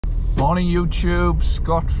Morning YouTube,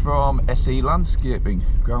 Scott from SE Landscaping,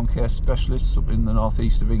 ground care specialists up in the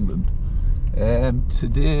northeast of England.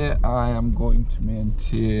 Today I am going to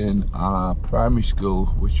maintain our primary school,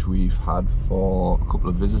 which we've had for a couple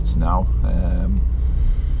of visits now.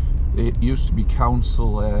 It used to be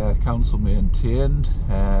council maintained.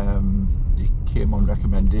 It came on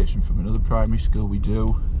recommendation from another primary school we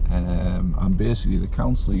do, and basically the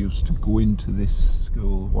council used to go into this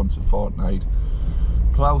school once a fortnight,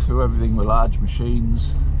 plough through everything with large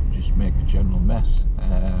machines, just make a general mess.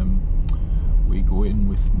 We go in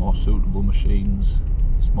with more suitable machines,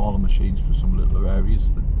 smaller machines for some littler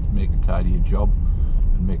areas that make a tidier job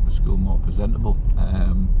and make the school more presentable.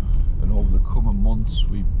 And over the coming months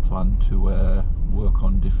we plan to work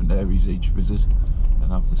on different areas each visit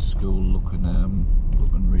and have the school looking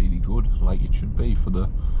really good, like it should be for the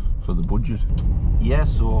budget. Yeah,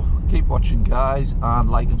 so keep watching guys, and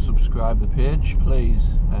like and subscribe the page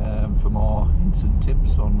please, for more hints and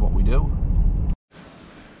tips on what we do.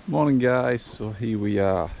 Morning guys, so here we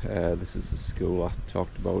are. This is the school I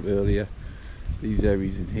talked about earlier. These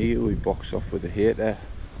areas in here we box off with a hater.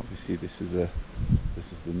 Obviously this is the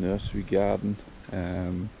nursery garden.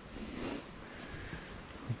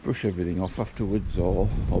 Brush everything off afterwards or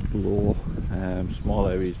blow. Small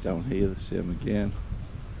areas down here the same again,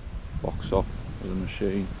 box off with a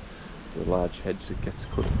machine. There's a large hedge that gets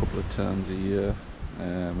cut a couple of times a year,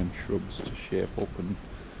 and shrubs to shape up and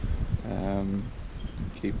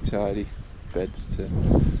keep tidy, beds to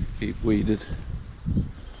keep weeded.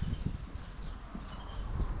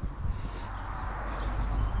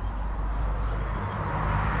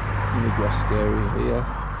 In the grassed area here,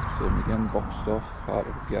 same again, boxed off, part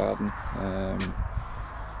of the garden.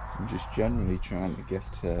 I'm just generally trying to get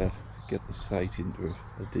the site into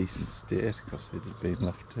a decent state, because it had been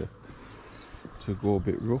left to go a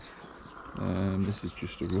bit rough. This is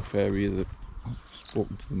just a rough area that I've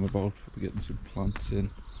spoken to them about for getting some plants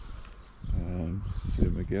in.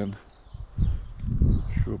 Same again,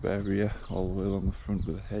 shrub area all the way along the front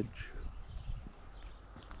with a hedge.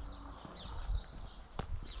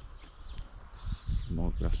 Some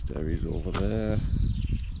more grassed areas over there,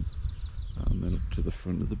 and then up to the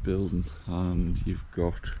front of the building, and you've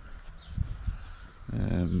got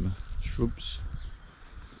shrubs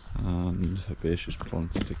and herbaceous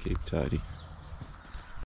plants to keep tidy.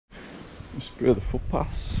 We spray the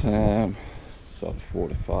footpaths sort of 4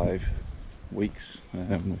 to 5 weeks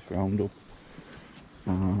with Roundup,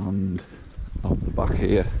 and out the back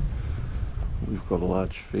here we've got a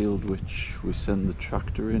large field which we send the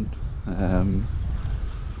tractor in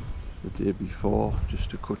the day before just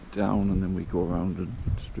to cut down, and then we go around and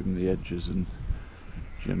trim the edges, and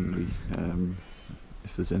generally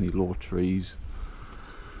if there's any low trees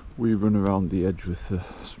we run around the edge with a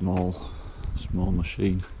small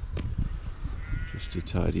machine just to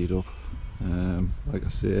tidy it up. Like I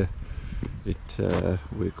say,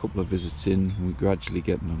 we're a couple of visits in, and we're gradually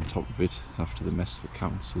getting on top of it after the mess the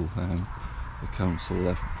council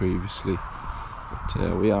left previously,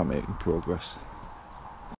 but we are making progress.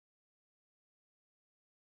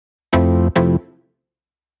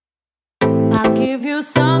 I'll give you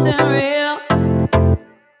something real.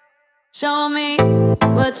 Show me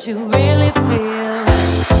what you really feel.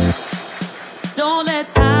 Don't let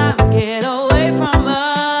time get away from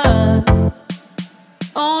us.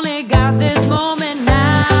 Only got this moment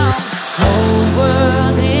now. Whole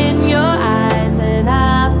world in your eyes, and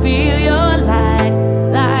I feel your light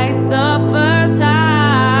like the first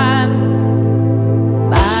time.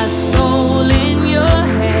 My soul in your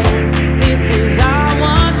hands. This is our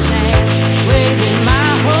one chance. Waiting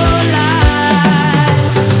my whole life.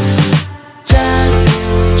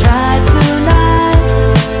 Just try tonight.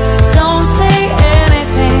 Don't say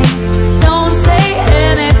anything. Don't say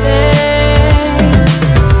anything.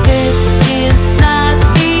 This is not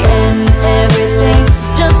the end. Everything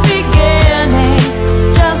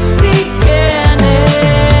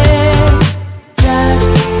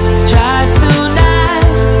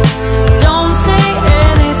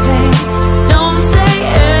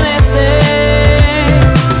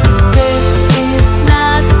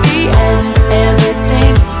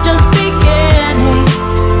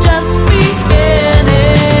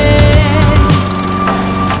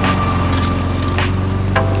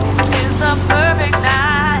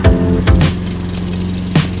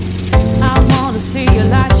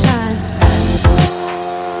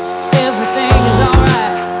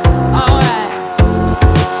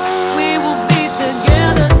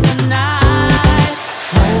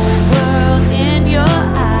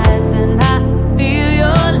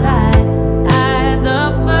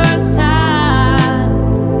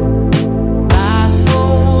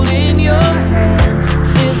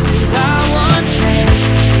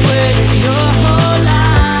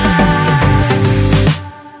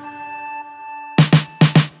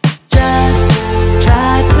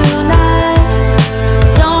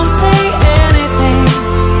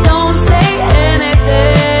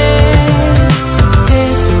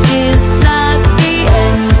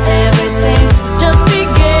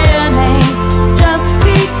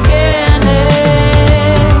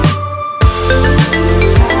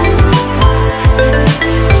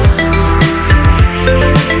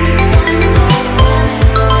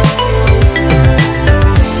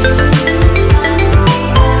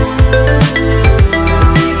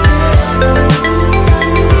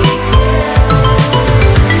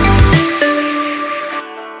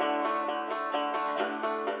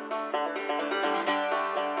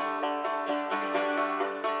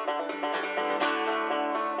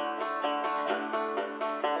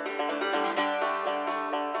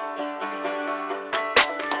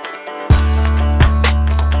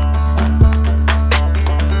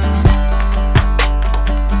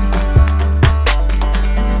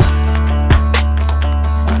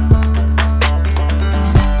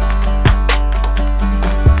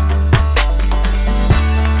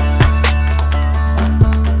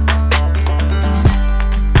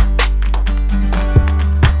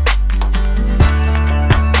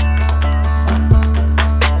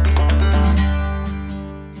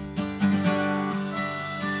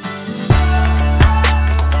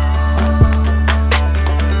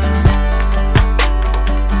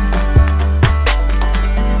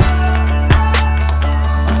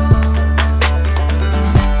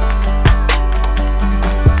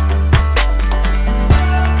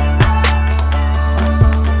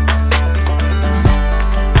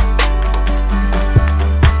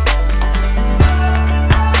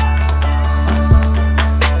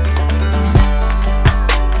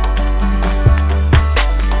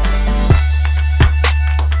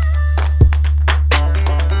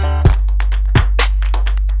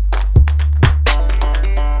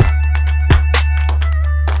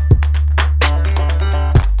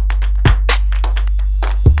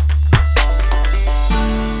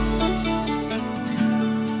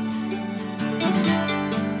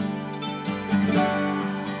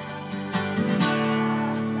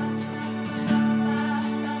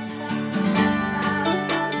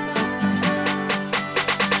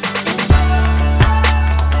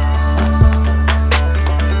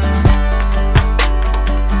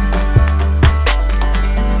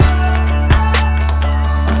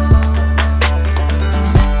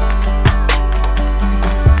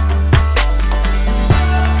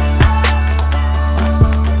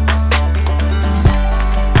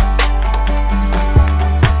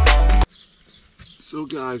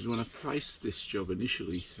guys, when I priced this job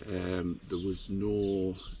initially, there was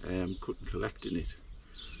no cut and collect in it,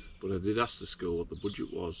 but I did ask the school what the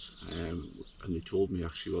budget was, and they told me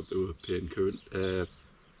actually what they were paying currently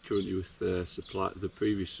with the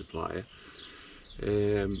previous supplier.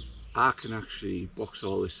 I can actually box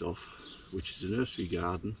all this off, which is a nursery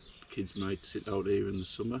garden. Kids might sit out here in the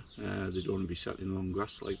summer, they don't want to be sat in long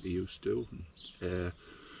grass like they used to,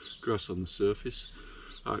 grass on the surface.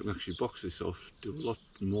 I can actually box this off, do a lot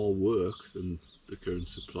more work than the current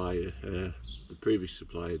supplier, the previous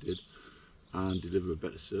supplier did, and deliver a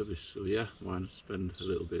better service. So yeah, why not spend a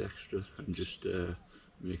little bit extra and just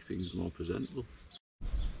make things more presentable.